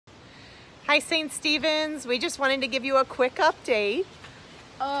Hi, St. Stephen's. We just wanted to give you a quick update.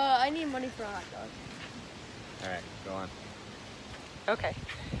 I need money for a hot dog. All right, go on. Okay.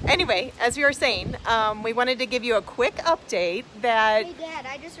 Anyway, as we were saying, we wanted to give you a quick update that... Hey, Dad,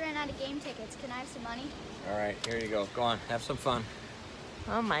 I just ran out of game tickets. Can I have some money? All right, here you go. Go on, have some fun.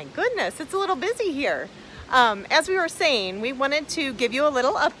 Oh my goodness, it's a little busy here. As we were saying, we wanted to give you a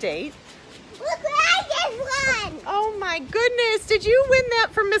little update. Look what I just won! Oh my goodness, did you win that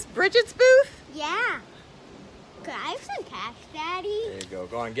from Miss Bridget's booth? Yeah. Could I have some cash, Daddy? There you go.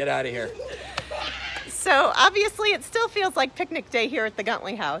 Go on, get out of here. So obviously it still feels like picnic day here at the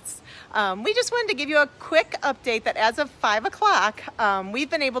Guntli house. We just wanted to give you a quick update that as of 5 o'clock,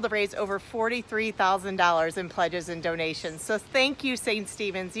 we've been able to raise over $43,000 in pledges and donations. So thank you, St.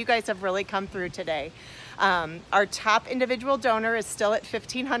 Stephen's. You guys have really come through today. Our top individual donor is still at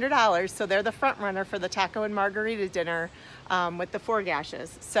 $1,500, so they're the front runner for the taco and margarita dinner with the 4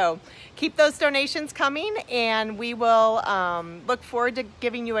 gashes. So keep those donations coming, and we will look forward to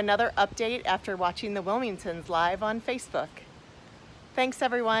giving you another update after watching the Wilmingtons live on Facebook. Thanks,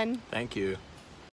 everyone. Thank you.